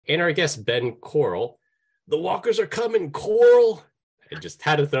and our guest, Ben Coral. The walkers are coming, Coral. I just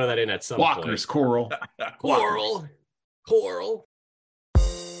had to throw that in at some point. Walkers, Coral. Coral. Coral.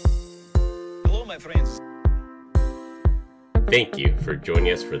 Hello, my friends. Thank you for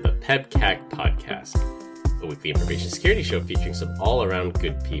joining us for the PEBCAK Podcast, a weekly information security show featuring some all-around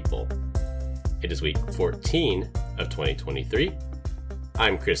good people. It is week 14 of 2023.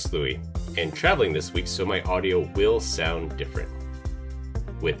 I'm Chris Louie, and traveling this week, so my audio will sound different.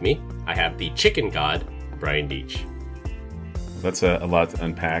 With me, I have the chicken god, Brian Deach. That's a lot to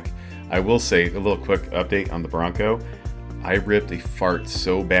unpack. I will say a little quick update on the Bronco. I ripped a fart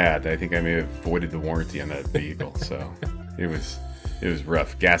so bad that I think I may have voided the warranty on that vehicle. So it was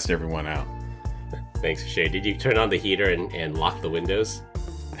rough. Gassed everyone out. Thanks, Shay. Did you turn on the heater and lock the windows?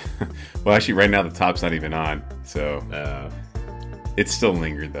 Well, actually, right now the top's not even on. So it's still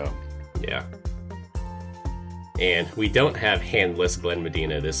lingered, though. Yeah. And we don't have handless Glenn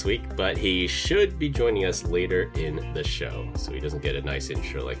Medina this week, but he should be joining us later in the show, so he doesn't get a nice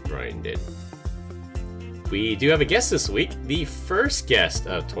intro like Brian did. We do have a guest this week, the first guest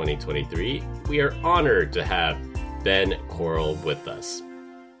of 2023. We are honored to have Ben Coral with us.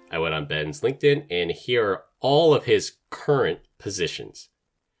 I went on Ben's LinkedIn, and here are all of his current positions.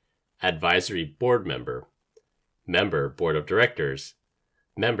 Advisory board member, member board of directors,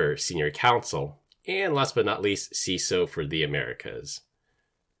 member senior counsel, and last but not least, CISO for the Americas.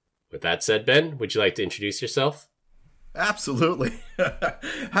 With that said, Ben, would you like to introduce yourself? Absolutely.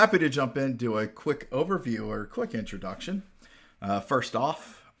 Happy to jump in, do a quick overview or quick introduction. First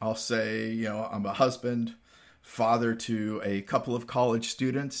off, I'll say, I'm a husband, father to a couple of college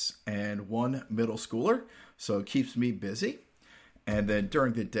students and one middle schooler, so it keeps me busy. And then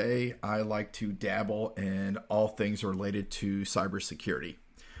during the day, I like to dabble in all things related to cybersecurity.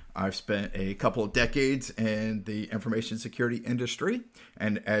 I've spent a couple of decades in the information security industry,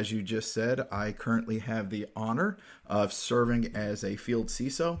 and as you just said, I currently have the honor of serving as a field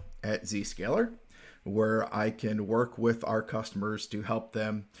CISO at Zscaler, where I can work with our customers to help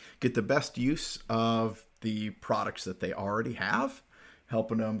them get the best use of the products that they already have,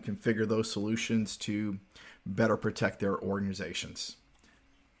 helping them configure those solutions to better protect their organizations.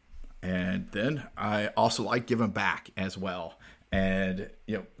 And then I also like giving back as well. And,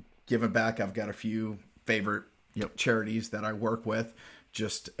 giving back, I've got a few favorite, charities that I work with,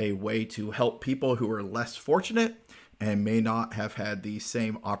 just a way to help people who are less fortunate and may not have had the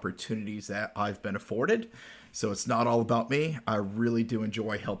same opportunities that I've been afforded. So it's not all about me. I really do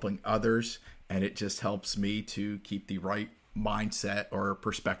enjoy helping others, and it just helps me to keep the right mindset or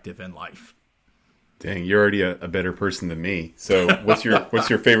perspective in life. Dang, you're already a better person than me. So what's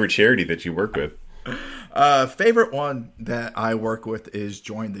your favorite charity that you work with? Favorite one that I work with is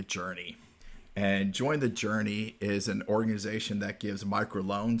Join the Journey. And Join the Journey is an organization that gives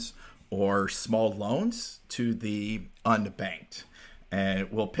microloans or small loans to the unbanked.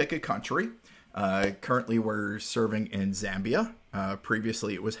 And we'll pick a country. Currently, we're serving in Zambia.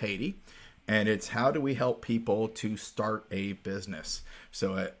 Previously, it was Haiti. And it's how do we help people to start a business?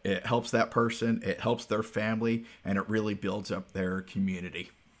 So it helps that person, it helps their family, and it really builds up their community.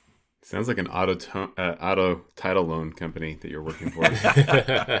 Sounds like an auto title loan company that you're working for.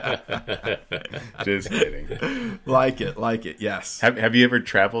 Just kidding. Like it, yes. Have you ever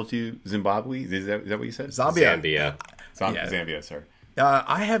traveled to Zimbabwe? Is that what you said? Zambia. Zambia, sorry.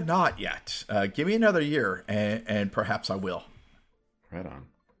 I have not yet. Give me another year, and perhaps I will. Right on.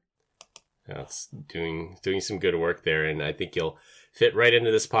 It's doing some good work there, and I think you'll fit right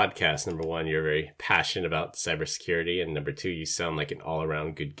into this podcast. Number one, you're very passionate about cybersecurity, and number two, you sound like an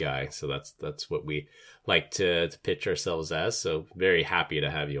all-around good guy. So that's what we like to pitch ourselves as. So very happy to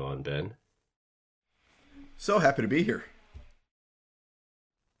have you on, Ben. So happy to be here.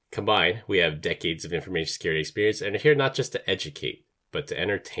 Combined, we have decades of information security experience, and are here not just to educate, but to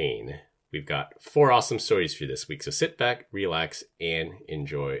entertain. We've got 4 awesome stories for you this week, so sit back, relax, and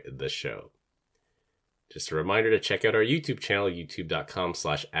enjoy the show. Just a reminder to check out our YouTube channel,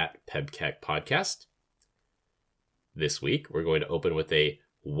 youtube.com/@PEBCAK Podcast. This week, we're going to open with a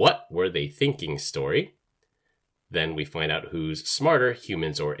What Were They Thinking story. Then we find out who's smarter,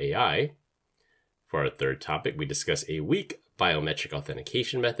 humans or AI. For our third topic, we discuss a weak biometric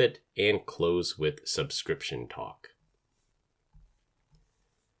authentication method and close with subscription talk.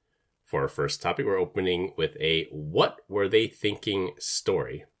 For our first topic, we're opening with a What Were They Thinking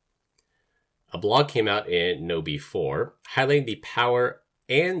story. A blog came out in KnowBe4 highlighting the power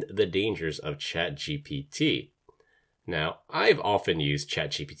and the dangers of ChatGPT. Now, I've often used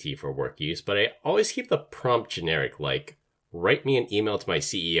ChatGPT for work use, but I always keep the prompt generic, like, write me an email to my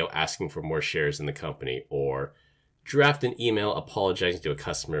CEO asking for more shares in the company, or draft an email apologizing to a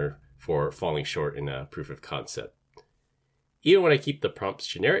customer for falling short in a proof of concept. Even when I keep the prompts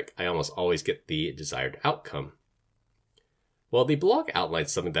generic, I almost always get the desired outcome. Well, the blog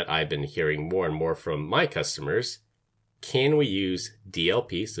outlines something that I've been hearing more and more from my customers. Can we use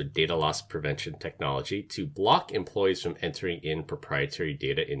DLP, so data loss prevention technology, to block employees from entering in proprietary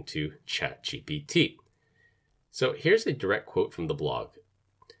data into ChatGPT? So here's a direct quote from the blog.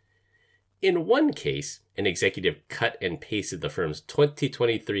 In one case, an executive cut and pasted the firm's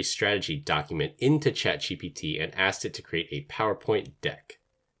 2023 strategy document into ChatGPT and asked it to create a PowerPoint deck.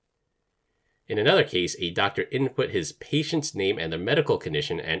 In another case, a doctor input his patient's name and their medical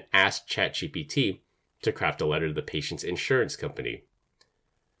condition and asked ChatGPT to craft a letter to the patient's insurance company.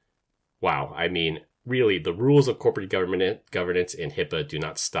 Wow, I mean, really, the rules of corporate governance and HIPAA do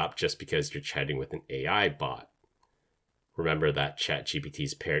not stop just because you're chatting with an AI bot. Remember that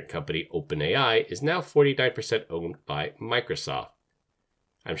ChatGPT's parent company, OpenAI, is now 49% owned by Microsoft.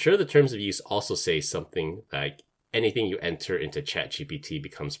 I'm sure the terms of use also say something like anything you enter into ChatGPT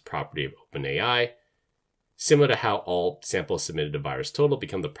becomes property of OpenAI, similar to how all samples submitted to VirusTotal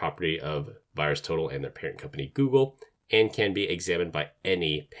become the property of VirusTotal and their parent company, Google, and can be examined by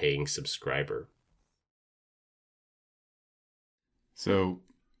any paying subscriber. So,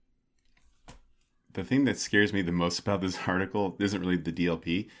 the thing that scares me the most about this article isn't really the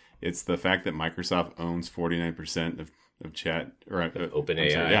DLP. It's the fact that Microsoft owns 49% of Chat or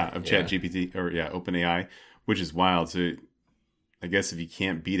OpenAI. ChatGPT or OpenAI, which is wild. So I guess if you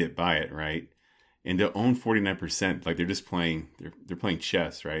can't beat it, buy it, right? And to own 49%, like they're just playing, they're playing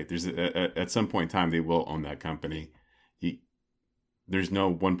chess, right? There's at some point in time they will own that company. There's no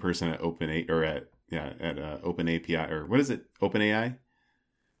one person at OpenAI or at OpenAPI or what is it? OpenAI.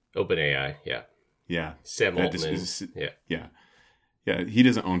 OpenAI, yeah. Yeah. Sam Altman. Yeah. He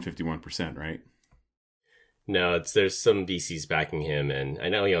doesn't own 51%, right? No, there's some VCs backing him, and I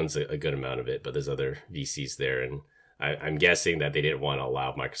know he owns a good amount of it, but there's other VCs there, and I'm guessing that they didn't want to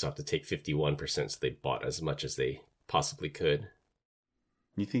allow Microsoft to take 51%, so they bought as much as they possibly could.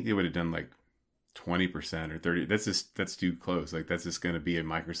 You think they would have done like 20% or 30%? That's too close. Like that's just going to be a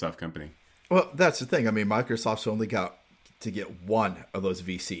Microsoft company. Well, that's the thing. I mean, Microsoft's only got to get one of those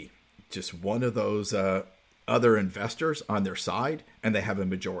VC, just one of those other investors on their side, and they have a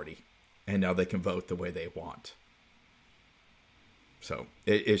majority. And now they can vote the way they want. So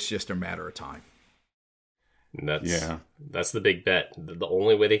it's just a matter of time. And that's the big bet. The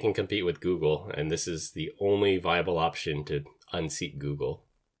only way they can compete with Google, and this is the only viable option to unseat Google.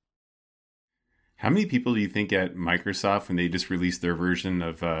 How many people do you think at Microsoft, when they just released their version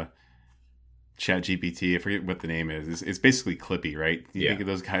of ChatGPT, I forget what the name is, it's basically Clippy, right? Do you think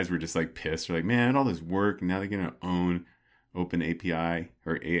those guys were just like pissed? They're like, man, all this work, and now they're going to own OpenAPI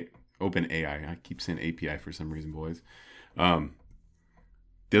or OpenAI. I keep saying API for some reason, boys.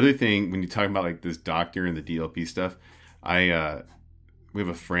 The other thing, when you talk about like this doctor and the DLP stuff, we have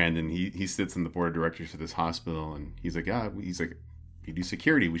a friend and he sits on the board of directors for this hospital, and he's like, you do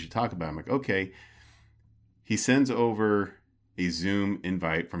security, we should talk about it. I'm like, okay. He sends over a Zoom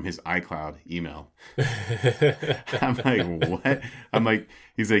invite from his iCloud email. I'm like, what? I'm like,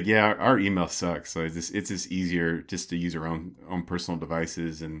 he's like, yeah, our email sucks. So it's just easier just to use our own personal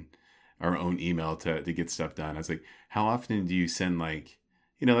devices and our own email to get stuff done. I was like, how often do you send like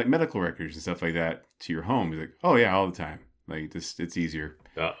medical records and stuff like that to your home? He's like, oh yeah, all the time. Like it's easier.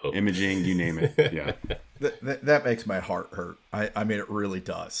 Uh-oh. Imaging, you name it. Yeah. That makes my heart hurt. I mean, it really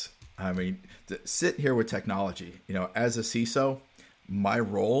does. I mean, to sit here with technology, as a CISO, my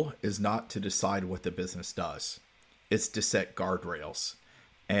role is not to decide what the business does. It's to set guardrails.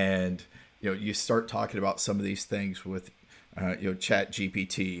 And, you start talking about some of these things with,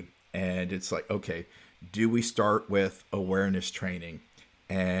 ChatGPT, and it's like, okay, do we start with awareness training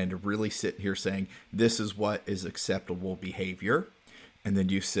and really sit here saying, this is what is acceptable behavior? And then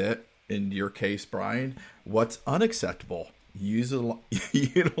you sit, in your case, Brian, what's unacceptable?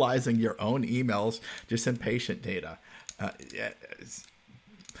 Utilizing your own emails to send patient data.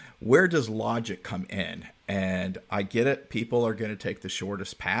 Where does logic come in? And I get it. People are going to take the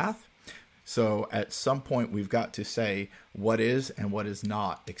shortest path. So at some point, we've got to say what is and what is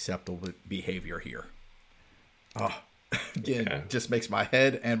not acceptable behavior here. Oh, again, just makes my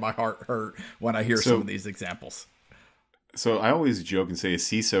head and my heart hurt when I hear some of these examples. So I always joke and say a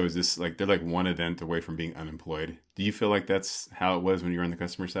CISO is just like, they're like one event away from being unemployed. Do you feel like that's how it was when you were on the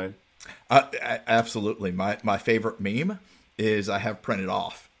customer side? Absolutely. My favorite meme is I have printed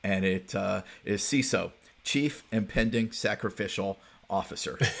off, and it is CISO, Chief Impending Sacrificial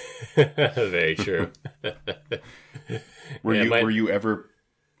Officer. Very true. Were you ever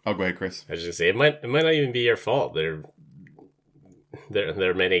Oh, go ahead, Chris. I was just gonna say it might not even be your fault. There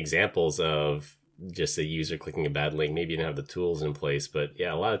are many examples of just a user clicking a bad link. Maybe you didn't have the tools in place, but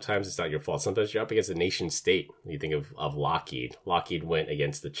yeah, a lot of times it's not your fault. Sometimes you're up against a nation state. You think of Lockheed. Lockheed went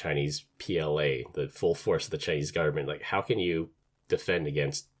against the Chinese PLA, the full force of the Chinese government. Like, how can you defend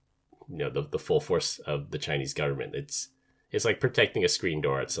against, the full force of the Chinese government? It's like protecting a screen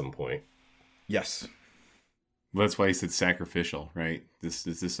door at some point. Yes. Well, that's why he said sacrificial, right? This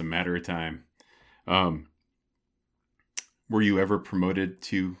is just a matter of time. Were you ever promoted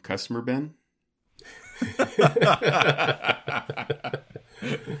to customer, Ben?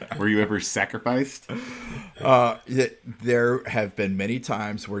 Were you ever sacrificed? There have been many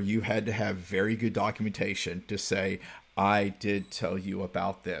times where you had to have very good documentation to say, I did tell you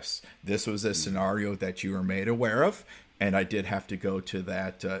about this. This was a scenario that you were made aware of, and I did have to go to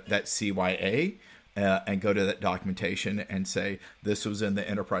that CYA and go to that documentation and say, this was in the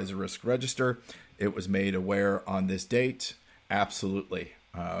Enterprise Risk Register. It was made aware on this date. Absolutely.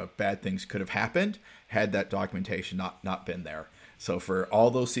 Bad things could have happened had that documentation not been there. So for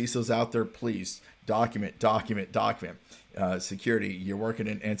all those CISOs out there, please document. Security, you're working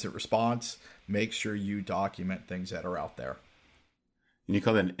in incident response. Make sure you document things that are out there. And you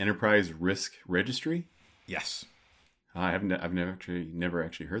call that an enterprise risk registry? Yes. I've never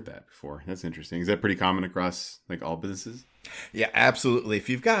actually heard that before. That's interesting. Is that pretty common across like all businesses? Yeah, absolutely. If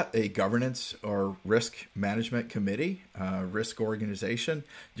you've got a governance or risk management committee, risk organization,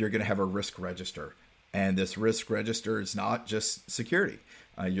 you're going to have a risk register. And this risk register is not just security.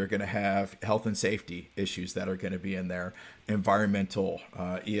 You're going to have health and safety issues that are going to be in there, environmental,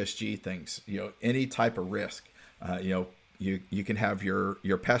 ESG things, any type of risk. You can have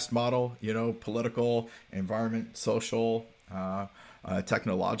your pest model, political, environment, social,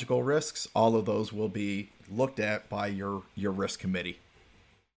 technological risks. All of those will be looked at by your risk committee.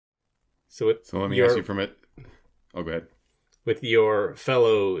 So let me ask you from it. Oh, go ahead. With your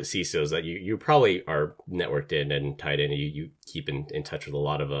fellow CISOs that you probably are networked in and tied in, you keep in touch with a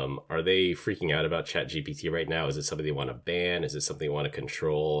lot of them. Are they freaking out about ChatGPT right now? Is it something they want to ban? Is it something they want to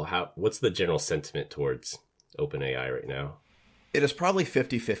control? What's the general sentiment towards OpenAI right now? It is probably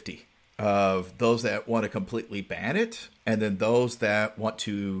 50-50 of those that want to completely ban it, and then those that want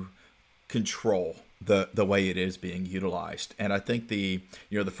to control the way it is being utilized. And I think the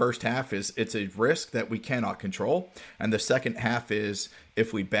first half is it's a risk that we cannot control, and the second half is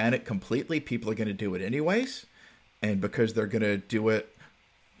if we ban it completely, people are going to do it anyways, and because they're going to do it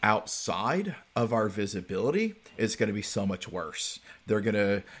outside of our visibility, it's going to be so much worse. They're going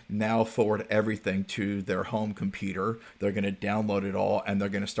to now forward everything to their home computer. They're going to download it all, and they're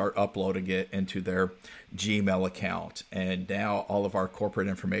going to start uploading it into their Gmail account. And now all of our corporate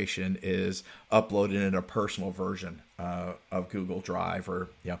information is uploaded in a personal version of Google Drive or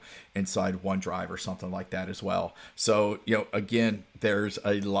inside OneDrive or something like that as well. So again, there's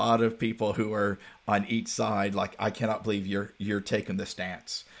a lot of people who are on each side. Like, I cannot believe you're taking the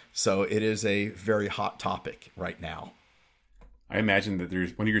stance. So it is a very hot topic right now. I imagine that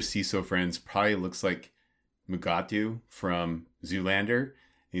there's one of your CISO friends probably looks like Mugatu from Zoolander.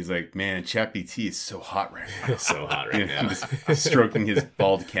 He's like, man, ChatGPT is so hot right now. So hot right now. Just stroking his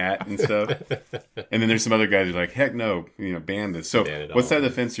bald cat and stuff. And then there's some other guys who are like, heck no, ban this. So what side of the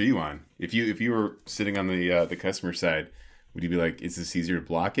fence are you on? If you were sitting on the customer side, would you be like, is this easier to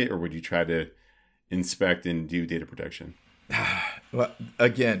block it, or would you try to inspect and do data protection? Well,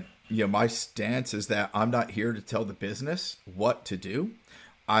 again, my stance is that I'm not here to tell the business what to do.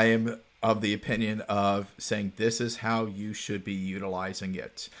 I am of the opinion of saying this is how you should be utilizing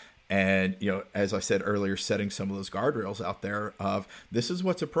it. And, as I said earlier, setting some of those guardrails out there of this is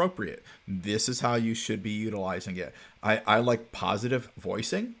what's appropriate. This is how you should be utilizing it. I like positive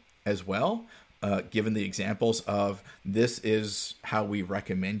voicing as well, given the examples of this is how we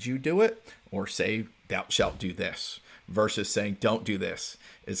recommend you do it, or say thou shalt do this, versus saying don't do this.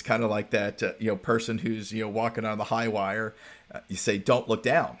 It's kind of like that person who's walking on the high wire. You say don't look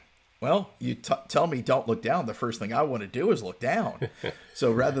down. Well, you tell me don't look down. The first thing I want to do is look down.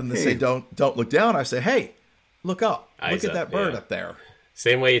 So rather than say don't look down, I say, hey, look up. Look at that bird up there.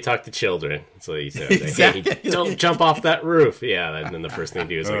 Same way you talk to children. So you say, exactly. Hey, don't jump off that roof. Yeah, and then the first thing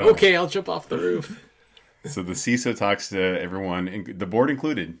you do is like, okay, I'll jump off the roof. So the CISO talks to everyone, the board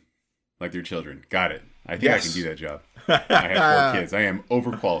included, like their children. Got it. I think I can do that job. I have 4 kids. I am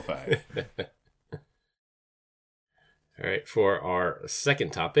overqualified. All right, for our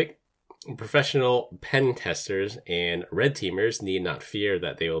second topic, professional pen testers and red teamers need not fear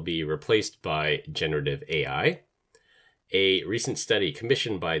that they will be replaced by generative AI. A recent study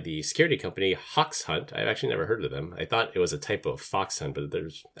commissioned by the security company Hunt. I've actually never heard of them. I thought it was a type of fox hunt, but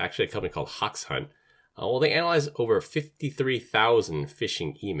there's actually a company called Hunt. Well, they analyzed over 53,000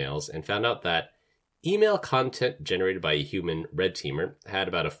 phishing emails and found out that email content generated by a human red teamer had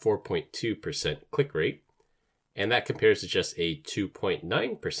about a 4.2% click rate, and that compares to just a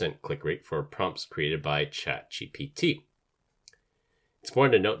 2.9% click rate for prompts created by ChatGPT. It's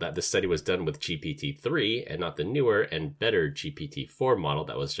important to note that this study was done with GPT-3 and not the newer and better GPT-4 model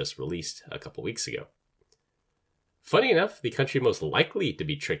that was just released a couple weeks ago. Funny enough, the country most likely to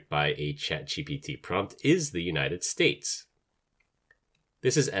be tricked by a ChatGPT prompt is the United States.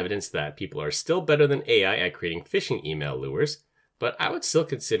 This is evidence that people are still better than AI at creating phishing email lures, but I would still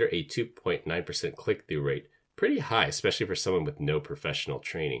consider a 2.9% click-through rate pretty high, especially for someone with no professional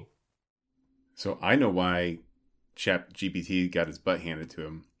training. So I know why ChatGPT got his butt handed to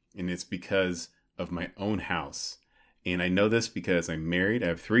him, and it's because of my own house. And I know this because I'm married. I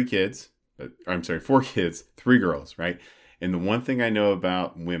have 4 kids, 3 girls, right? And the one thing I know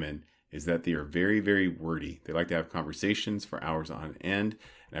about women is that they are very, very wordy. They like to have conversations for hours on end.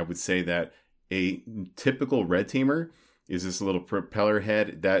 And I would say that a typical red teamer is this little propeller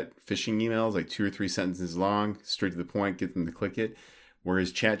head that phishing email is like 2 or 3 sentences long, straight to the point, get them to click it.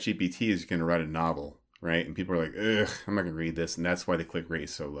 Whereas ChatGPT is going to write a novel, right? And people are like, ugh, I'm not going to read this. And that's why the click rate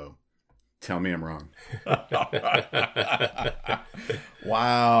is so low. Tell me I'm wrong.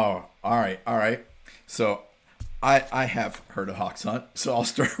 Wow. All right. So I have heard of Hunt, so I'll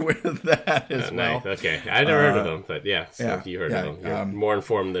start with that as well. Nice. Okay. I never heard of them, but if you heard of them, you're more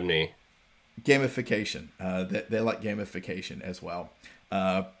informed than me. Gamification. They like gamification as well.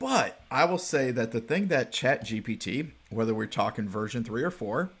 But I will say that the thing that ChatGPT, whether we're talking version 3 or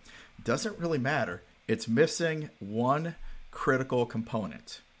 4, doesn't really matter. It's missing one critical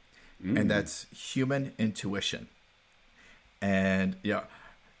component, and that's human intuition. And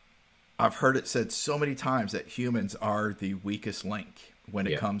I've heard it said so many times that humans are the weakest link when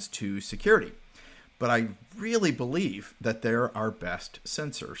it comes to security. But I really believe that they're our best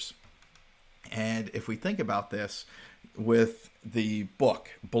sensors. And if we think about this with the book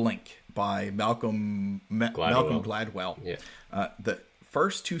Blink by Malcolm Gladwell, the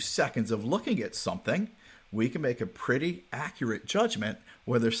first 2 seconds of looking at something, we can make a pretty accurate judgment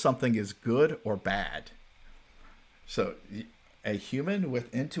whether something is good or bad. So a human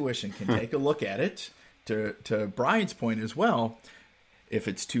with intuition can take a look at it. To Brian's point as well, if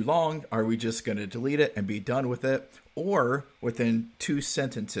it's too long, are we just going to delete it and be done with it? Or within 2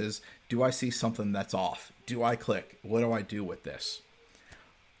 sentences, do I see something that's off? Do I click? What do I do with this?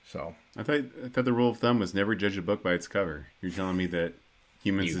 So I thought the rule of thumb was never judge a book by its cover. You're telling me that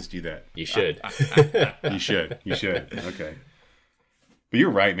humans just do that? You should. You should. Okay. But you're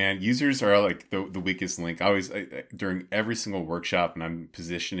right, man. Users are like the weakest link. I always, during every single workshop, and I'm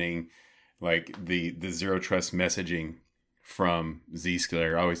positioning like the zero trust messaging from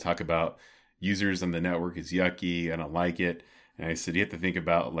Zscaler, I always talk about users on the network is yucky. I don't like it. And I said, you have to think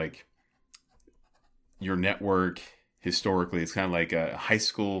about like your network historically. It's kind of like a high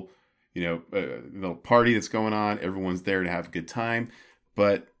school, little party that's going on. Everyone's there to have a good time,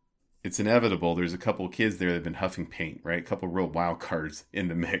 but it's inevitable. There's a couple of kids there that have been huffing paint, right? A couple of real wild cards in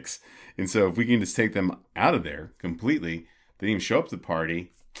the mix. And so if we can just take them out of there completely, they didn't even show up to the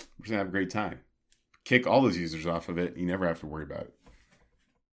party, we're going to have a great time. Kick all those users off of it. You never have to worry about it.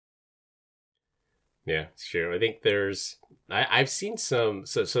 Yeah, it's true. I think I've seen some,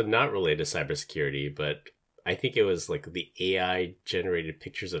 so not related to cybersecurity, but I think it was like the AI generated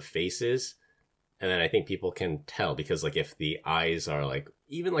pictures of faces. And then I think people can tell because like if the eyes are like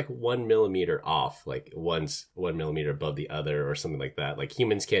even like 1 millimeter off, like one's 1 millimeter above the other or something like that, like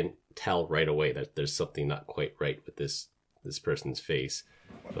humans can tell right away that there's something not quite right with this person's face.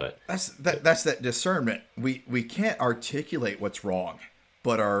 But that's that discernment. We can't articulate what's wrong,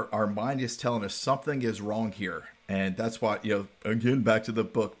 but our mind is telling us something is wrong here. And that's why, again, back to the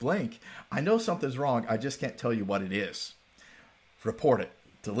book Blink, I know something's wrong. I just can't tell you what it is. Report it.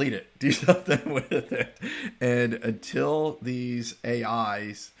 Delete it, do something with it. And until these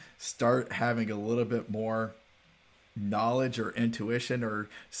AIs start having a little bit more knowledge or intuition or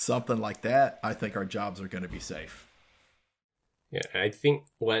something like that, I think our jobs are going to be safe. Yeah, I think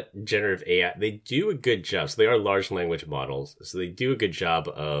what generative AI, they do a good job. So they are large language models. So they do a good job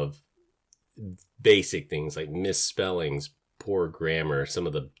of basic things like misspellings, poor grammar, some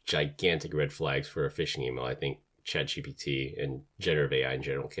of the gigantic red flags for a phishing email. I think ChatGPT and generative AI in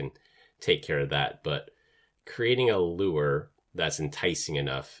general can take care of that. But creating a lure that's enticing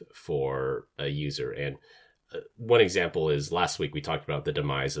enough for a user. And one example is last week we talked about the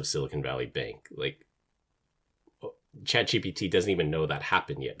demise of Silicon Valley Bank. Like ChatGPT doesn't even know that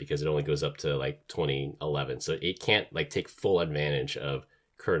happened yet because it only goes up to like 2011. So it can't like take full advantage of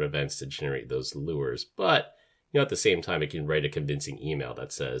current events to generate those lures. But, at the same time, it can write a convincing email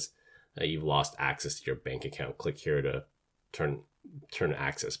that says you've lost access to your bank account. Click here to turn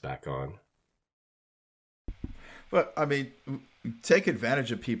access back on. But I mean, take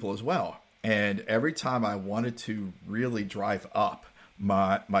advantage of people as well. And every time I wanted to really drive up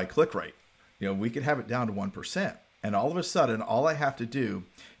my click rate, we could have it down to 1%. And all of a sudden, all I have to do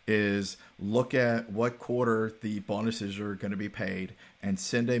is look at what quarter the bonuses are going to be paid and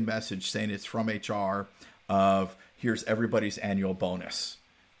send a message saying it's from HR of here's everybody's annual bonus,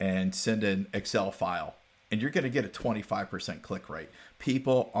 and send an Excel file. And you're going to get a 25% click rate.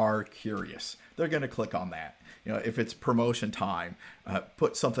 People are curious. They're going to click on that. If it's promotion time,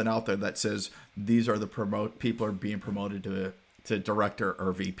 put something out there that says these are the people are being promoted to director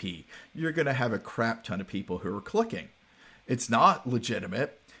or VP. You're going to have a crap ton of people who are clicking. It's not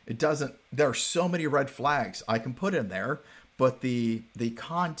legitimate. There are so many red flags I can put in there, but the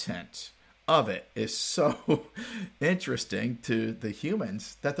content of it is so interesting to the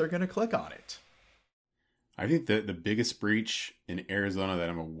humans that they're going to click on it. I think the biggest breach in Arizona that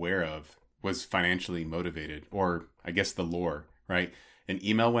I'm aware of was financially motivated, or I guess the lore, right? An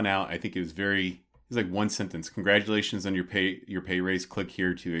email went out. I think it was like one sentence. Congratulations on your pay raise. Click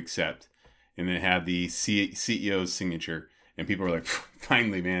here to accept. And then it had the CEO's signature. And people were like,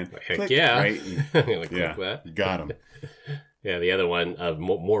 finally, man. Heck click, yeah. Right? Yeah, you got them. Yeah, the other one of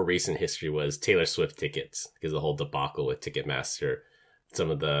more recent history was Taylor Swift tickets, because the whole debacle with Ticketmaster.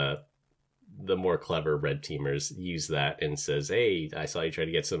 Some of the more clever red teamers use that and says, hey, I saw you try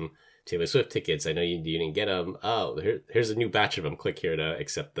to get some Taylor Swift tickets. I know you didn't get them. Oh, here's a new batch of them. Click here to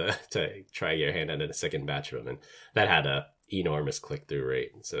accept to try your hand on a second batch of them. And that had a enormous click-through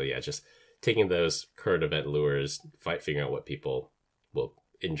rate. So yeah, just taking those current event lures, figuring out what people will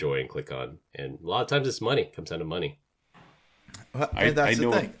enjoy and click on. And a lot of times it's money. It comes down to money. And that's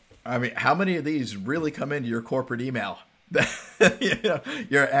the thing. I mean, how many of these really come into your corporate email?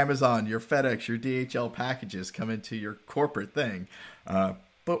 Your Amazon, your FedEx, your DHL packages come into your corporate thing.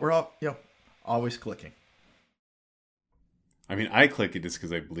 But we're all, always clicking. I mean, I click it just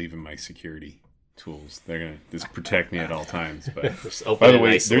because I believe in my security tools. They're going to just protect me at all times. But by the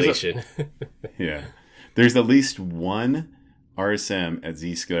way, isolation. There's at least one RSM at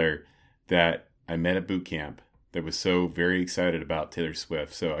Zscaler that I met at boot camp that was so very excited about Taylor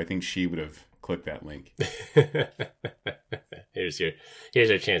Swift. So I think she would have clicked that link. Here's your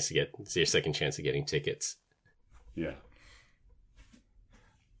chance to it's your second chance of getting tickets. Yeah.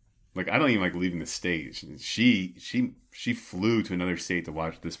 Like, I don't even like leaving the state. She flew to another state to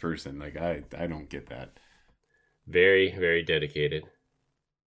watch this person. Like, I don't get that. Very, very dedicated.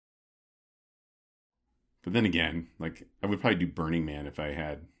 But then again, like, I would probably do Burning Man if I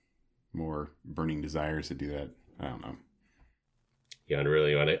had more burning desires to do that. I don't know. You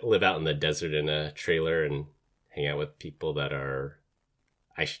want to live out in the desert in a trailer and hang out with people that are,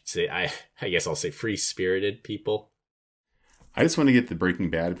 I should say, I guess I'll say free-spirited people. I just want to get the Breaking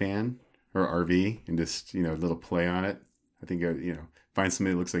Bad van or RV and just, a little play on it. I think, find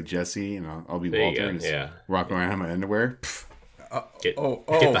somebody that looks like Jesse, and I'll be there Walter and just walk around in my underwear. Get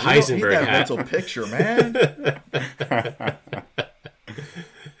the Heisenberg hat. Mental picture, man.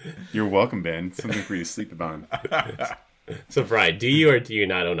 You're welcome, Ben. Something for you to sleep upon. So, Brian, do you or do you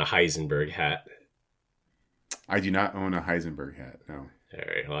not own a Heisenberg hat? I do not own a Heisenberg hat, no. All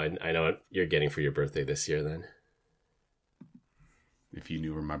right. Well, I know what you're getting for your birthday this year, then. If you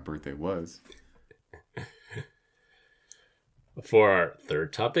knew where my birthday was. For our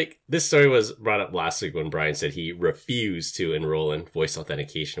third topic, this story was brought up last week when Brian said he refused to enroll in voice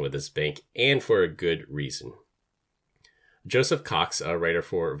authentication with his bank, and for a good reason. Joseph Cox, a writer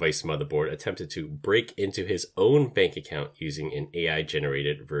for Vice Motherboard, attempted to break into his own bank account using an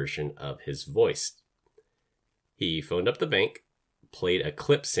AI-generated version of his voice. He phoned up the bank, played a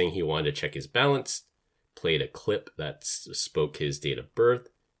clip saying he wanted to check his balance, played a clip that spoke his date of birth,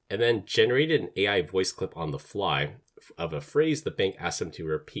 and then generated an AI voice clip on the fly of a phrase the bank asked him to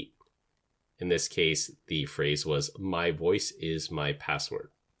repeat. In this case, the phrase was, "My voice is my password."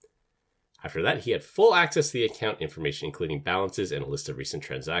 After that, he had full access to the account information, including balances and a list of recent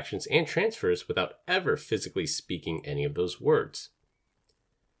transactions and transfers, without ever physically speaking any of those words.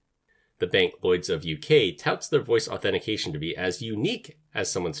 The bank Lloyds of UK touts their voice authentication to be as unique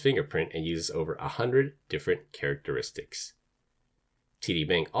as someone's fingerprint and uses over 100 different characteristics. TD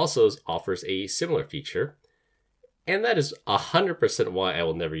Bank also offers a similar feature, and that is 100% why I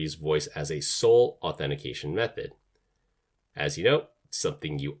will never use voice as a sole authentication method. As you know,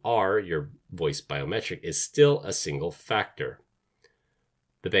 something you are, your voice biometric, is still a single factor.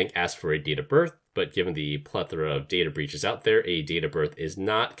 The bank asked for a date of birth, but given the plethora of data breaches out there, a date of birth is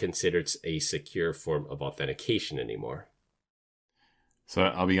not considered a secure form of authentication anymore. So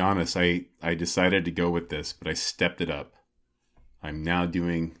I'll be honest, I decided to go with this, but I stepped it up. I'm now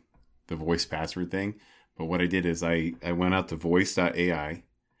doing the voice password thing. But what I did is I went out to voice.ai,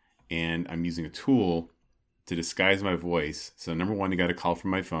 and I'm using a tool to disguise my voice. So number one, you got a call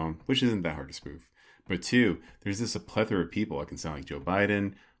from my phone, which isn't that hard to spoof. But two, there's this a plethora of people. I can sound like Joe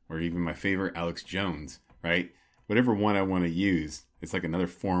Biden or even my favorite, Alex Jones, right? Whatever one I want to use, it's like another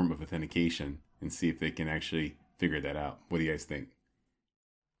form of authentication, and see if they can actually figure that out. What do you guys think?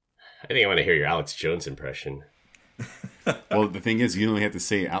 I think I want to hear your Alex Jones impression. Well, the thing is, you only have to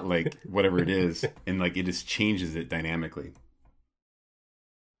say out like whatever it is, and like it just changes it dynamically.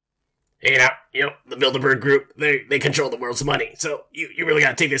 Hey, the Bilderberg Group, they control the world's money, so you really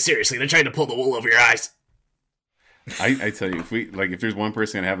got to take this seriously. They're trying to pull the wool over your eyes. I tell you, if there's one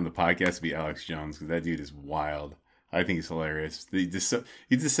person gonna have on the podcast, it'd be Alex Jones, because that dude is wild. I think he's hilarious. He just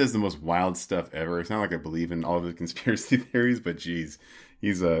says the most wild stuff ever. It's not like I believe in all of the conspiracy theories, but geez,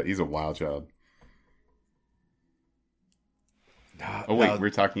 he's a wild child. Oh wait,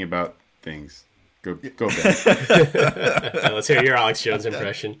 we're talking about things. Go back. Let's hear your Alex Jones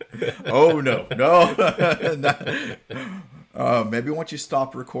impression. Oh no. Maybe once you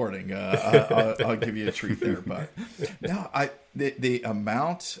stop recording, I'll give you a treat there. But no, the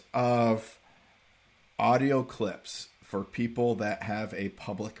amount of audio clips for people that have a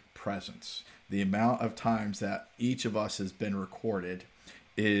public presence, the amount of times that each of us has been recorded,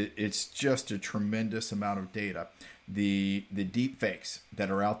 it's just a tremendous amount of data. The deep fakes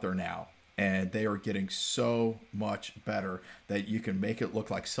that are out there now, and they are getting so much better that you can make it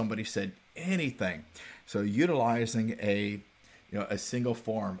look like somebody said anything. So utilizing a single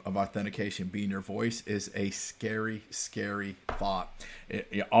form of authentication being your voice is a scary, scary thought.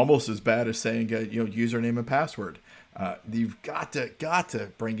 Almost as bad as saying username and password. You've got to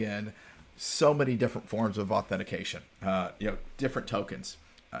bring in so many different forms of authentication. Different tokens.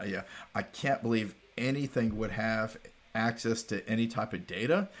 I can't believe anything would have access to any type of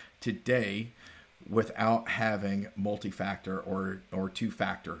data today without having multi-factor or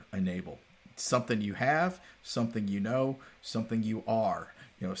two-factor enabled. Something you have, something you know, something you are.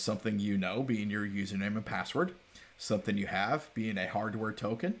 Something you know being your username and password, something you have being a hardware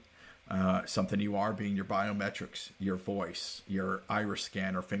token, something you are being your biometrics, your voice, your iris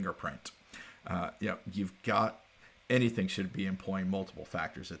scan or fingerprint. You've got anything should be employing multiple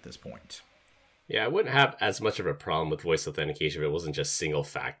factors at this point. Yeah, I wouldn't have as much of a problem with voice authentication if it wasn't just single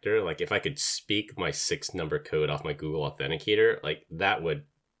factor. Like if I could speak my 6-number code off my Google Authenticator, like that would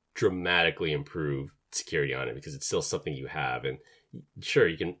dramatically improve security on it, because it's still something you have. And sure,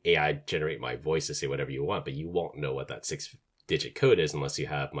 you can AI generate my voice to say whatever you want, but you won't know what that 6-digit code is unless you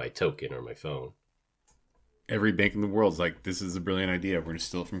have my token or my phone. Every bank in the world's like, this is a brilliant idea. We're going to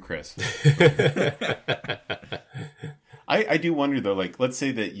steal it from Chris. I do wonder though, like, let's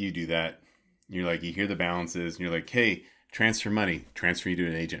say that you do that. You're like, you hear the balances and you're like, hey, transfer money, transfer you to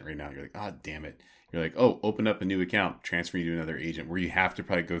an agent right now. You're like, ah, damn it. You're like, oh, open up a new account, transfer you to another agent, where you have to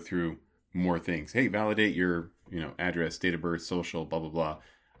probably go through more things. Hey, validate your, address, date of birth, social, blah, blah, blah.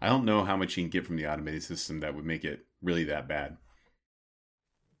 I don't know how much you can get from the automated system that would make it really that bad.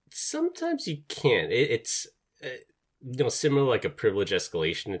 Sometimes you can't. It's similar like a privilege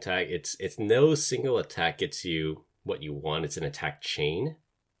escalation attack. It's no single attack gets you what you want. It's an attack chain.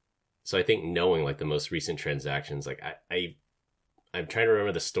 So I think knowing like the most recent transactions, like I'm trying to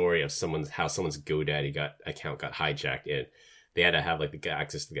remember the story of how someone's GoDaddy account got hijacked, and they had to have like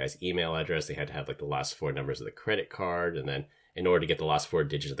access to the guy's email address. They had to have like the last 4 numbers of the credit card, and then in order to get the last 4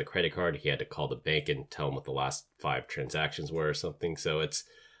 digits of the credit card, he had to call the bank and tell them what the last 5 transactions were or something. So it's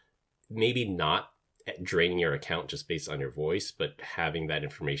maybe not draining your account just based on your voice, but having that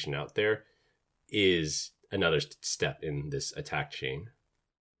information out there is another step in this attack chain.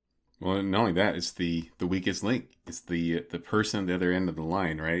 Well, not only that, it's the weakest link. It's the person on the other end of the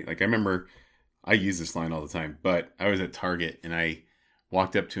line, right? Like I remember, I use this line all the time, but I was at Target and I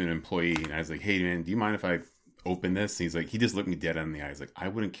walked up to an employee and I was like, hey man, do you mind if I open this? And he's like, he just looked me dead in the eyes. Like, I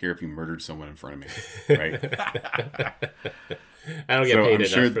wouldn't care if you murdered someone in front of me, right? I don't get paid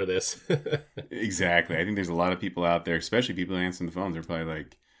enough for this. Exactly. I think there's a lot of people out there, especially people who answer the phones, are probably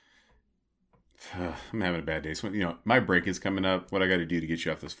like, I'm having a bad day. So, my break is coming up. What I got to do to get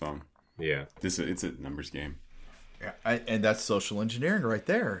you off this phone? Yeah. It's a numbers game. Yeah, and that's social engineering right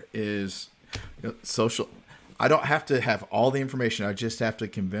there. Is social. I don't have to have all the information. I just have to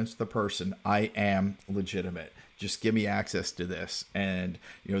convince the person I am legitimate. Just give me access to this. And,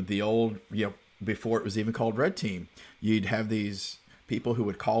 the old, before it was even called Red Team, you'd have these people who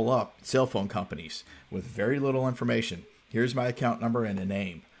would call up cell phone companies with very little information. Here's my account number and a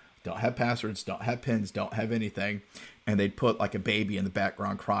name. Don't have passwords, don't have pins, don't have anything. And they'd put like a baby in the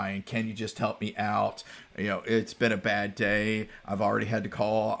background crying, can you just help me out? It's been a bad day. I've already had to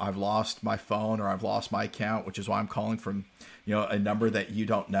call. I've lost my phone or I've lost my account, which is why I'm calling from, a number that you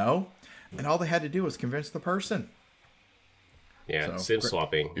don't know. And all they had to do was convince the person. Yeah, SIM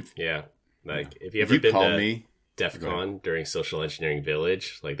swapping. If you if ever you been call to me, DEF CON during Social Engineering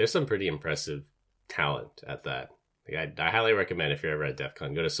Village, like there's some pretty impressive talent at that. I highly recommend if you're ever at DEF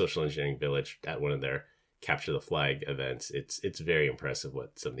CON, go to Social Engineering Village at one of their Capture the Flag events. It's very impressive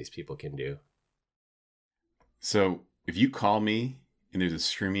what some of these people can do. So if you call me and there's a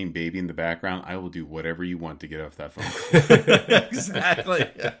screaming baby in the background, I will do whatever you want to get off that phone. Exactly.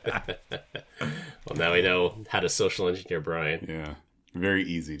 Well, now we know how to social engineer Brian. Yeah, very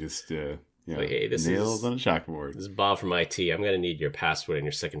easy. Just hey, nails on a chalkboard. This is Bob from IT. I'm going to need your password and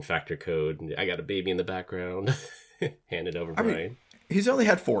your second factor code. I got a baby in the background. Hand it over, Brian. He's only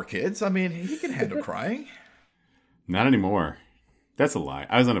had 4 kids. He can handle crying. Not anymore. That's a lie.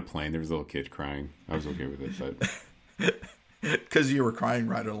 I was on a plane. There was a little kid crying. I was okay with it, but because you were crying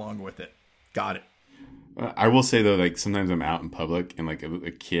right along with it. Got it. I will say though, like sometimes I'm out in public and like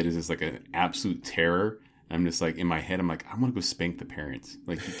a kid is just like an absolute terror. I'm just like in my head, I'm like, I want to go spank the parents.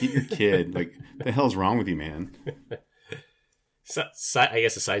 Like, get your kid. Like, what the hell's wrong with you, man? So, I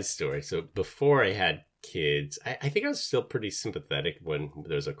guess a side story. So before I had kids, I think I was still pretty sympathetic when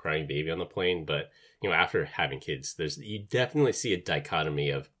there was a crying baby on the plane. But after having kids, you definitely see a dichotomy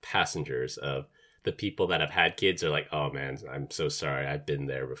of passengers of the people that have had kids are like, oh man, I'm so sorry, I've been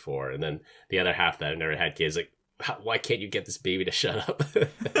there before. And then the other half that have never had kids, like, why can't you get this baby to shut up?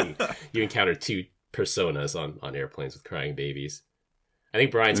 You encounter 2 personas on airplanes with crying babies. I think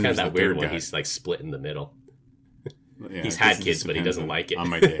Brian's kind of that weird one. He's like split in the middle. Yeah, he's had kids, but he doesn't like it. On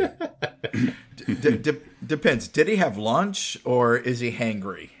my day. Depends. Did he have lunch or is he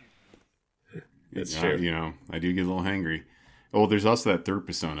hangry? That's true. I do get a little hangry. Oh, there's also that third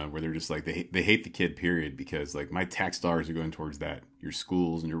persona where they're just like, they hate the kid, period, because like my tax dollars are going towards that. Your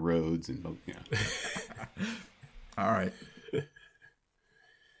schools and your roads and All right.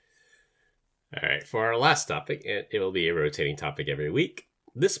 All right. For our last topic, it will be a rotating topic every week.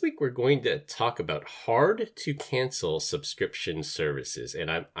 This week, we're going to talk about hard to cancel subscription services. And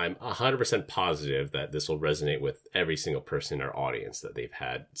I'm 100% positive that this will resonate with every single person in our audience, that they've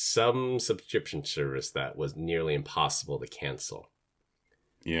had some subscription service that was nearly impossible to cancel.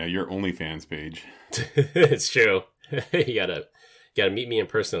 Yeah, your OnlyFans page. It's true. You gotta meet me in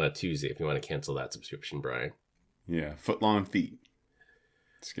person on a Tuesday if you want to cancel that subscription, Brian. Yeah, foot-long feet.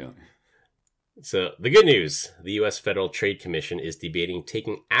 So the good news, the U.S. Federal Trade Commission is debating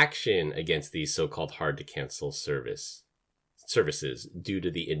taking action against these so-called hard-to-cancel services due to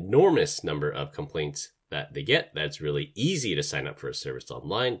the enormous number of complaints that they get. That's really easy to sign up for a service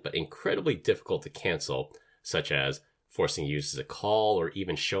online, but incredibly difficult to cancel, such as forcing users to call or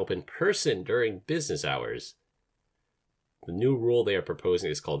even show up in person during business hours. The new rule they are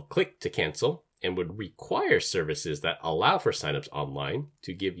proposing is called Click to Cancel, and would require services that allow for signups online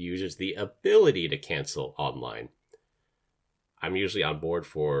to give users the ability to cancel online. I'm usually on board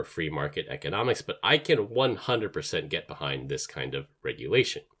for free market economics, but I can 100% get behind this kind of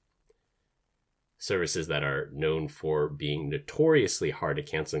regulation. Services that are known for being notoriously hard to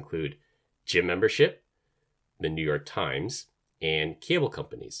cancel include gym membership, the New York Times, and cable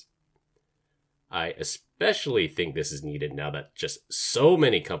companies. I especially think this is needed now that just so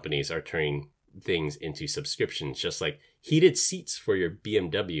many companies are turning things into subscriptions, just like heated seats for your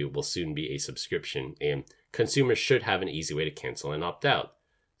BMW will soon be a subscription, and consumers should have an easy way to cancel and opt out.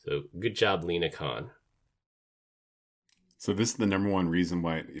 So good job, Lena Khan. So this is the number one reason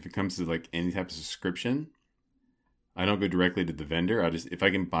why, if it comes to like any type of subscription, I don't go directly to the vendor. If I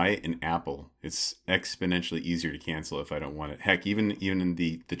can buy it in Apple, it's exponentially easier to cancel if I don't want it. Heck, even in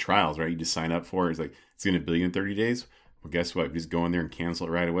the trials, right? You just sign up for it. It's like, it's going to bill you in 30 days. Well, guess what? Just go in there and cancel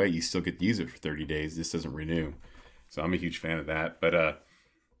it right away. You still get to use it for 30 days. This doesn't renew. So I'm a huge fan of that. But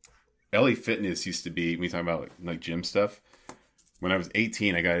LA Fitness used to be, when we talk about like gym stuff, when I was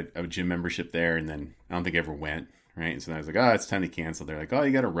 18, I got a gym membership there, and then I don't think I ever went, right? And so I was like, it's time to cancel. They're like,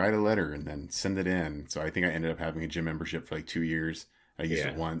 you got to write a letter and then send it in. So I think I ended up having a gym membership for like 2 years. I used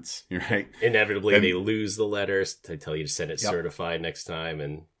it once, right? Inevitably, they lose the letters to tell you to send it certified next time.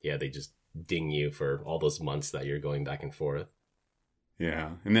 And they just ding you for all those months that you're going back and forth. Yeah.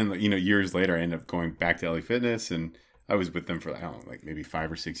 And then, years later, I ended up going back to LA Fitness, and I was with them for, I don't know, like maybe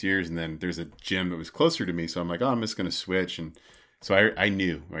 5 or 6 years. And then there's a gym that was closer to me. So I'm like, oh, I'm just going to switch. And so I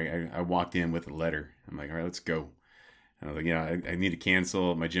knew, right? I walked in with a letter. I'm like, all right, let's go. And I was like, yeah, I need to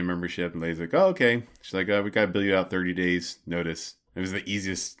cancel my gym membership. And the lady's like, oh, okay. She's like, we got to bill you out 30 days notice. It was the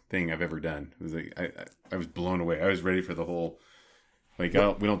easiest thing I've ever done. It was like, I was blown away. I was ready for the whole, like,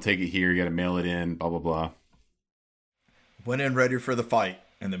 oh, we don't take it here. You got to mail it in, blah, blah, blah. Went in ready for the fight,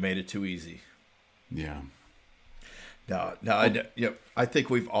 and they made it too easy. Yeah. No, I think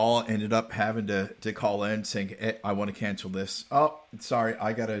we've all ended up having to call in saying, hey, I want to cancel this. Oh, sorry,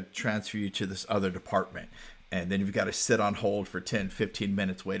 I got to transfer you to this other department. And then you've got to sit on hold for 10, 15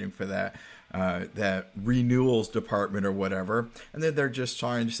 minutes waiting for that renewals department or whatever. And then they're just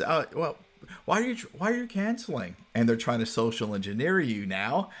trying to say, oh, well, why are you canceling? And they're trying to social engineer you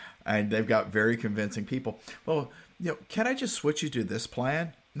now. And they've got very convincing people. Well, can I just switch you to this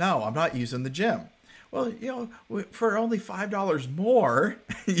plan? No, I'm not using the gym. Well, for only $5 more,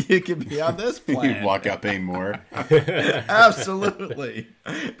 you can be on this plan. You walk out paying more. Absolutely.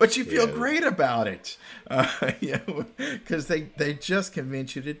 But you feel great about it. Because they just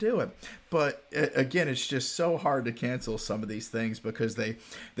convince you to do it. But again, it's just so hard to cancel some of these things because they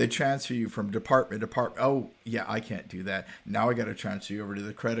transfer you from department to department. Oh, yeah, I can't do that. Now I got to transfer you over to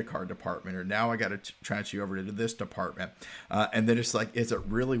the credit card department, or now I got to transfer you over to this department. And then it's like, is it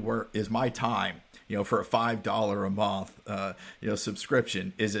really worth, is my time, for a $5 a month,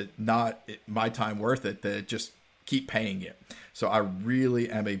 subscription, is it not my time worth it to just keep paying it? So I really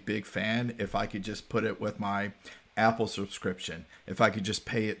am a big fan. If I could just put it with my Apple subscription, if I could just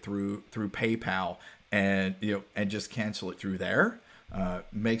pay it through PayPal and just cancel it through there,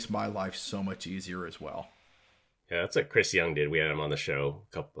 makes my life so much easier as well. Yeah, that's what Chris Young did. We had him on the show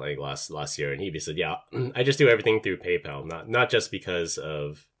last year, and he said, "Yeah, I just do everything through PayPal, not just because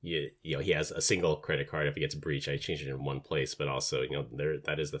of he has a single credit card. If it gets breached, I change it in one place, but also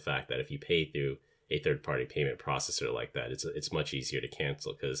that is the fact that if you pay through a third-party payment processor like that, it's much easier to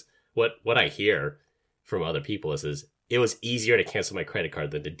cancel. Because what I hear from other people is it was easier to cancel my credit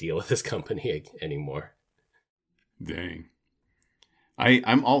card than to deal with this company anymore." Dang,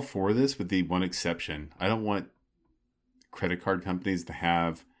 I'm all for this with the one exception. I don't want credit card companies to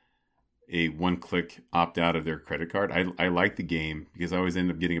have a one-click opt-out of their credit card. I like the game because I always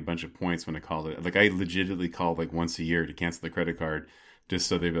end up getting a bunch of points when I call it. Like I legitimately call like once a year to cancel the credit card, just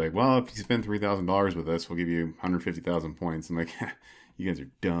so they'd be like, well, if you spend $3,000 with us, we'll give you 150,000 points. I'm like, you guys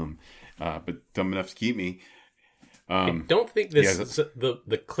are dumb, but dumb enough to keep me. I don't think this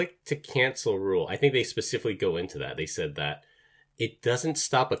the click to cancel rule. I think they specifically go into that. They said that it doesn't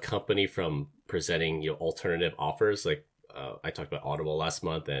stop a company from presenting alternative offers. Like I talked about Audible last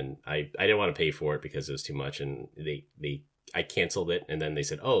month, and I didn't want to pay for it because it was too much, and I canceled it, and then they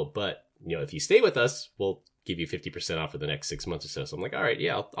said, oh, but if you stay with us, we'll give you 50% off for the next 6 months or so. So I'm like, all right,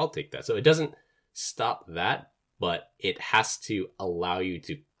 yeah, I'll take that. So it doesn't stop that, but it has to allow you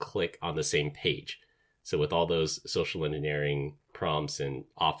to click on the same page. So with all those social engineering prompts and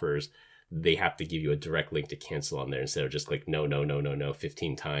offers, they have to give you a direct link to cancel on there instead of just click no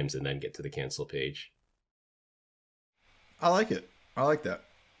 15 times and then get to the cancel page. I like it. I like that.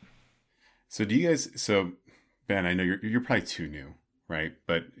 So do you guys, Ben, I know you're probably too new, right?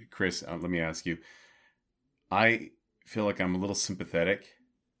 But Chris, let me ask you, I feel like I'm a little sympathetic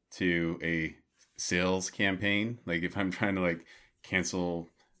to a sales campaign. Like if I'm trying to like cancel,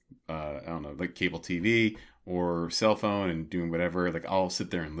 I don't know, like cable TV or cell phone and doing whatever, like I'll sit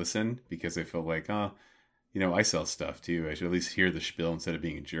there and listen because I feel like, I sell stuff too. I should at least hear the spiel instead of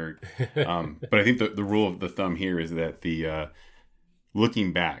being a jerk. But I think the rule of the thumb here is that the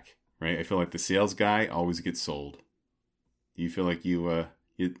looking back, right? I feel like the sales guy always gets sold. Do you feel like you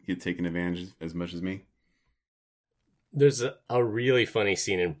get taken advantage as much as me? There's a really funny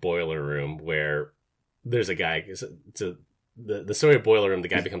scene in Boiler Room where there's a guy. The story of Boiler Room, the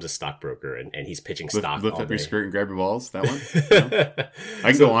guy becomes a stockbroker and he's pitching stock. Lift all up day. Your skirt and grab your balls. That one. No?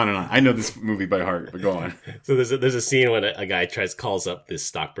 I can go on and on. I know this movie by heart, but go on. So there's a scene when a guy calls up this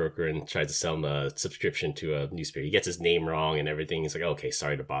stockbroker and tries to sell him a subscription to a newspaper. He gets his name wrong and everything. He's like, okay,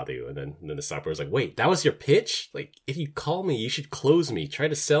 sorry to bother you. And then the stockbroker's like, wait, that was your pitch? Like, if you call me, you should close me. Try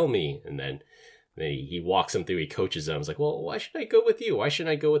to sell me. And then he walks him through. He coaches him. He's like, well, why should I go with you? Why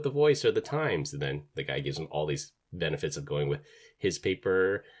shouldn't I go with The Voice or The Times? And then the guy gives him all these benefits of going with his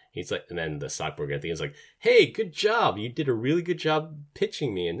paper. He's like, and then the stockbroker at the end is like, hey, good job. You did a really good job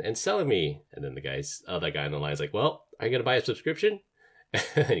pitching me and selling me. And then that guy on the line is like, well, are you going to buy a subscription?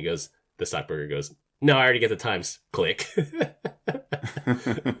 And the stockbroker goes, no, I already get The Times. Click.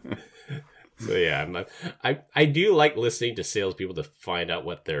 So yeah, I do like listening to salespeople to find out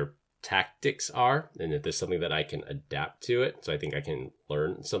what their tactics are, and if there's something that I can adapt to it, so I think I can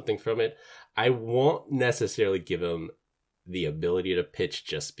learn something from it. I won't necessarily give them the ability to pitch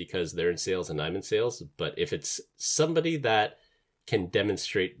just because they're in sales and I'm in sales, but if it's somebody that can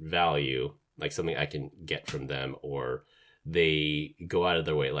demonstrate value, like something I can get from them, or they go out of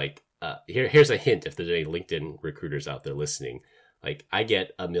their way, like here's a hint if there's any LinkedIn recruiters out there listening. Like, I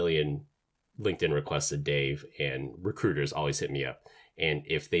get 1 million LinkedIn requests a day, and recruiters always hit me up. And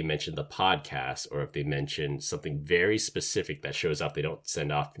if they mention the podcast, or if they mention something very specific that shows up, they don't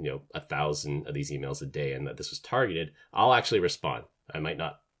send off, 1,000 of these emails a day, and that this was targeted, I'll actually respond. I might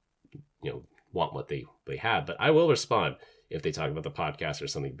not, want what they have, but I will respond if they talk about the podcast or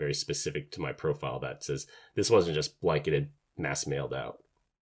something very specific to my profile that says this wasn't just blanketed, mass mailed out.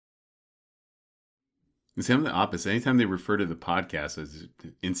 See, I'm the opposite. Anytime they refer to the podcast as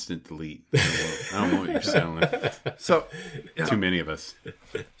instant delete, I don't know what you're selling. So, too many of us.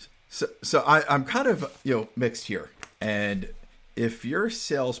 So I'm kind of mixed here. And if you're a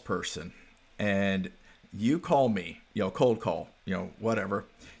salesperson and you call me, cold call, whatever,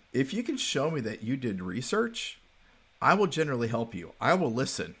 if you can show me that you did research, I will generally help you. I will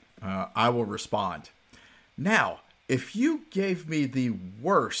listen. I will respond. Now, if you gave me the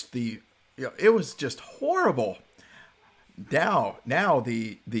worst, it was just horrible. Now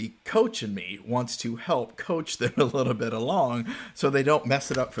the coach in me wants to help coach them a little bit along so they don't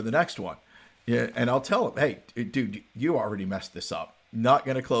mess it up for the next one. Yeah, and I'll tell them, hey, dude, you already messed this up. Not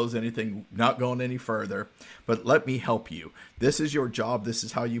going to close anything, not going any further, but let me help you. This is your job. This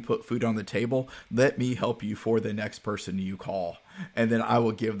is how you put food on the table. Let me help you for the next person you call. And then I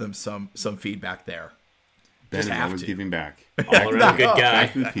will give them some feedback there. Ben is always giving back. All around good guy.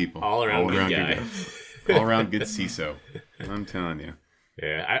 Good people. All around good guy. All around good CISO. I'm telling you.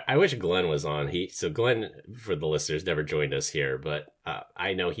 Yeah, I wish Glenn was on. So Glenn, for the listeners, never joined us here, but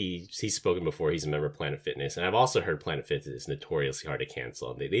I know he's spoken before. He's a member of Planet Fitness, and I've also heard Planet Fitness is notoriously hard to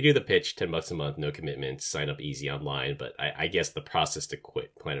cancel. They do the pitch, $10 a month, no commitments, sign up easy online, but I guess the process to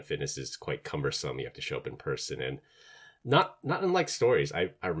quit Planet Fitness is quite cumbersome. You have to show up in person, and not unlike stories.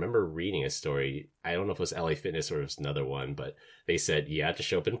 I remember reading a story. I don't know if it was LA Fitness or it was another one, but they said you have to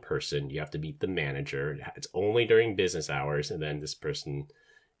show up in person. You have to meet the manager. It's only during business hours. And then this person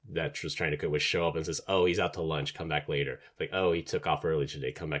that was trying to quit would show up and says, oh, he's out to lunch. Come back later. Like, oh, he took off early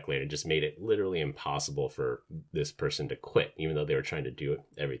today. Come back later. It just made it literally impossible for this person to quit, even though they were trying to do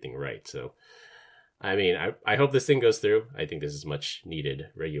everything right. So, I mean, I hope this thing goes through. I think this is much needed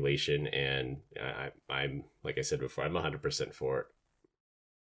regulation, and I'm like I said before, I'm 100% for it.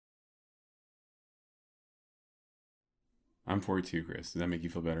 I'm for it too, Chris. Does that make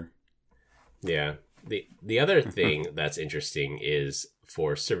you feel better? Yeah. The other thing that's interesting is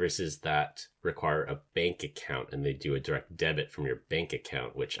for services that require a bank account and they do a direct debit from your bank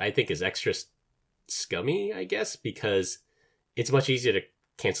account, which I think is extra scummy, I guess, because it's much easier to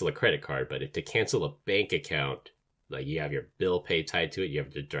cancel a credit card, but to cancel a bank account, like you have your bill pay tied to it, you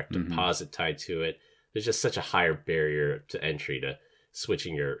have the direct deposit tied to it. There's just such a higher barrier to entry to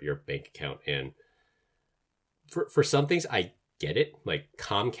switching your bank account. And for some things, I get it. Like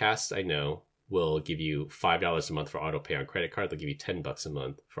Comcast, I know, will give you $5 a month for auto pay on credit card. They'll give you $10 a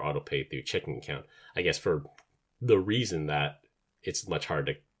month for auto pay through your checking account. I guess for the reason that it's much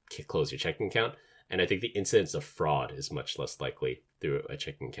harder to close your checking account. And I think the incidence of fraud is much less likely through a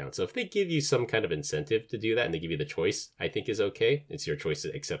checking account. So if they give you some kind of incentive to do that and they give you the choice, I think is okay. It's your choice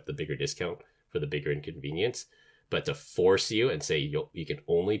to accept the bigger discount for the bigger inconvenience. But to force you and say you can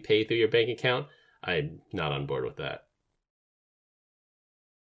only pay through your bank account, I'm not on board with that.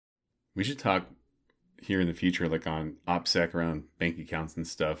 We should talk here in the future, like on OPSEC around bank accounts and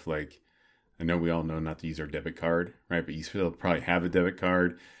stuff. Like, I know we all know not to use our debit card, right? But you still probably have a debit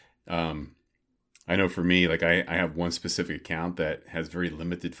card. I know for me, like I have one specific account that has very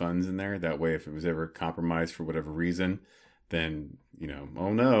limited funds in there. That way, if it was ever compromised for whatever reason, then,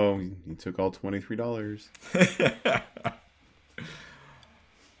 oh no, you took all $23.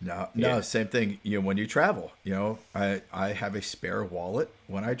 No, same thing. When you travel, I have a spare wallet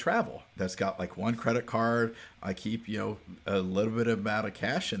when I travel that's got like one credit card. I keep, a little bit of amount of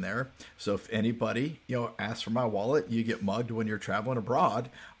cash in there. So if anybody, asks for my wallet, you get mugged when you're traveling abroad.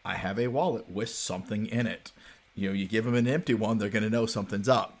 I have a wallet with something in it. You give them an empty one, they're going to know something's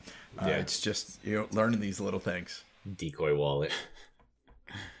up. It's just, learning these little things. Decoy wallet.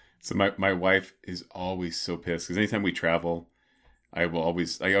 So my wife is always so pissed because anytime we travel, I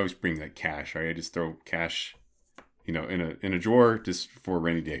always bring like cash, right? I just throw cash, in a drawer just for a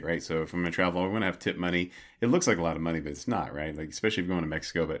rainy day, right? So if I'm gonna travel, I want to have tip money. It looks like a lot of money, but it's not, right? Like especially if you're going to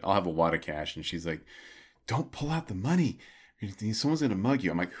Mexico, but I'll have a wad of cash, and she's like, "Don't pull out the money. someone's gonna mug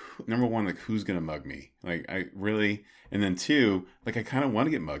you. I'm like, number one, like, who's gonna mug me? Like, I really, and then two, like, I kind of want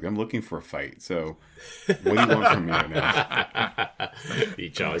to get mugged. I'm looking for a fight. So, what do you want from me right now?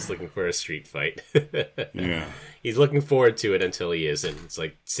 Each always looking for a street fight. Yeah, he's looking forward to it until he isn't. It's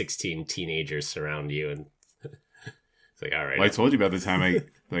like 16 teenagers surround you, and it's like, all right. Well, I told you about the time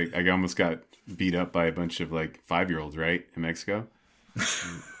I almost got beat up by a bunch of like 5-year-olds, right, in Mexico.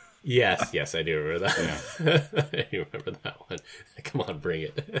 Yes, I do remember that. Yeah. I do remember that one. Come on, bring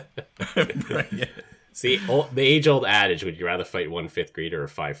it. Bring it. See, the age-old adage: would you rather fight one 5th grader or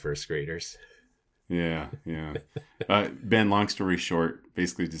 5 first graders? Yeah. Ben, long story short,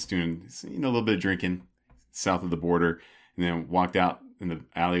 basically just doing a little bit of drinking south of the border, and then walked out in the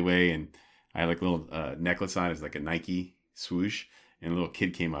alleyway, and I had like a little necklace on. It's like a Nike swoosh, and a little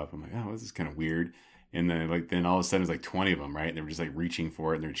kid came up. I'm like, oh, this is kind of weird. And then all of a sudden, it was like 20 of them, right? And they were just like reaching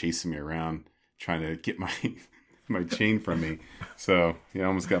for it, and they're chasing me around, trying to get my my chain from me. So I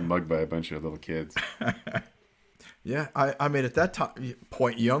almost got mugged by a bunch of little kids. Yeah, I mean, at that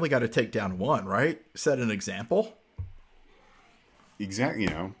point, you only got to take down one, right? Set an example. Exactly,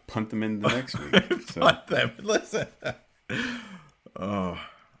 punt them in the next week. So. Punt them. Listen. Oh.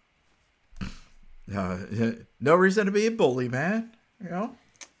 No reason to be a bully, man.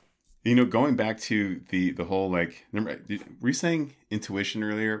 Going back to the whole, like, remember, were you saying intuition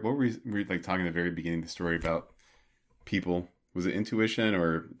earlier? What were you like talking at the very beginning of the story about people? Was it intuition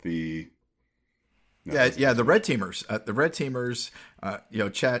or the... No, yeah, the red teamers. The red teamers,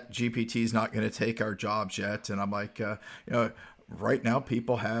 ChatGPT is not going to take our jobs yet. And I'm like, right now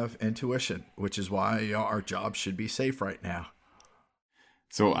people have intuition, which is why our jobs should be safe right now.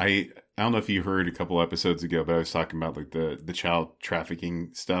 So I don't know if you heard a couple episodes ago, but I was talking about like the child trafficking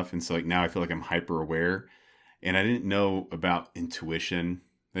stuff. And so like now I feel like I'm hyper aware, and I didn't know about intuition.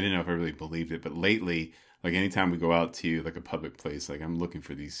 I didn't know if I really believed it, but lately, like anytime we go out to like a public place, like I'm looking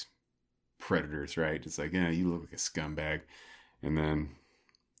for these predators, right? It's like, you look like a scumbag. And then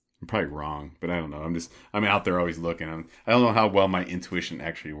I'm probably wrong, but I don't know. I'm out there always looking. I don't know how well my intuition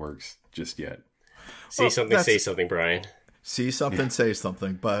actually works just yet. Say something, Brian. See something, say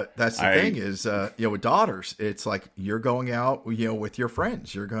something. But that's the thing is, with daughters, it's like you're going out, with your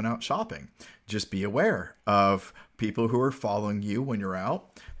friends. You're going out shopping. Just be aware of people who are following you when you're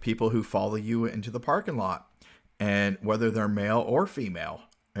out, people who follow you into the parking lot, and whether they're male or female,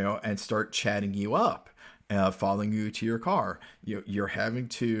 and start chatting you up, following you to your car. You're having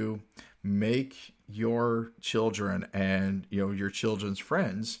to make your children and your children's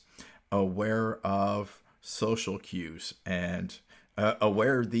friends aware of social cues and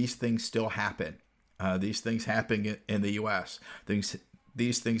aware these things still happen. These things happen in the U.S.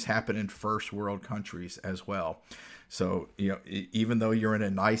 These things happen in first world countries as well. So even though you're in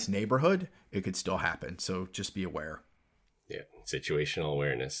a nice neighborhood, it could still happen. So just be aware. Yeah, situational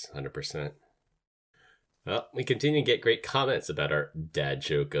awareness, 100%. Well, we continue to get great comments about our dad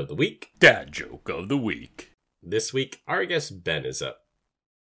joke of the week. Dad joke of the week. This week, our guest Ben is up.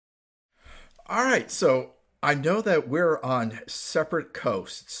 All right, so I know that we're on separate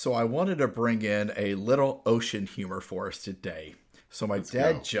coasts, so I wanted to bring in a little ocean humor for us today. So my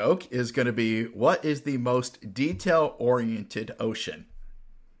dad joke is going to be, what is the most detail-oriented ocean?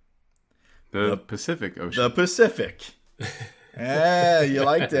 The Pacific Ocean. The Pacific. Yeah, you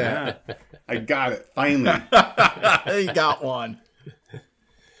like that. Yeah, I got it, finally. You got one.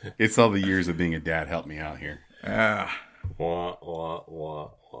 It's all the years of being a dad helped me out here. Wah, wah,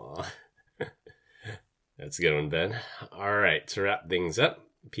 wah, wah. That's a good one, Ben. All right, to wrap things up,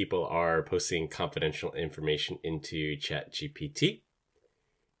 people are posting confidential information into ChatGPT.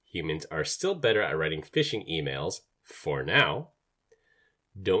 Humans are still better at writing phishing emails for now.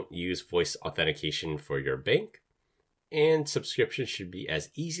 Don't use voice authentication for your bank. And subscriptions should be as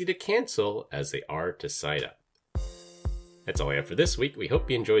easy to cancel as they are to sign up. That's all I have for this week. We hope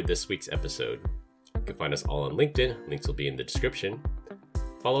you enjoyed this week's episode. You can find us all on LinkedIn. Links will be in the description.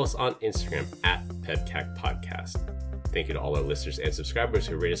 Follow us on Instagram at PEBCAK Podcast. Thank you to all our listeners and subscribers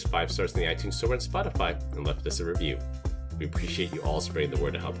who rate us 5 stars in the iTunes Store and Spotify and left us a review. We appreciate you all spreading the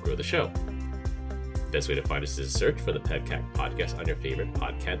word to help grow the show. The best way to find us is to search for the PEBCAK Podcast on your favorite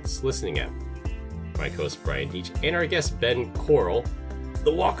podcast listening app. My co-host Brian Deach and our guest Ben Coral.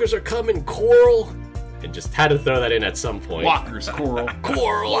 The walkers are coming, Coral! And just had to throw that in at some point. Walkers, Coral.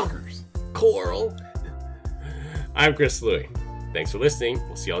 Coral! Walkers. Coral! I'm Chris Louie. Thanks for listening.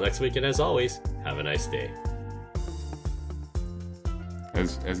 We'll see you all next week, and as always, have a nice day.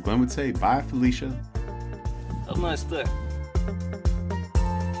 As Glenn would say, bye, Felicia. Have a nice day.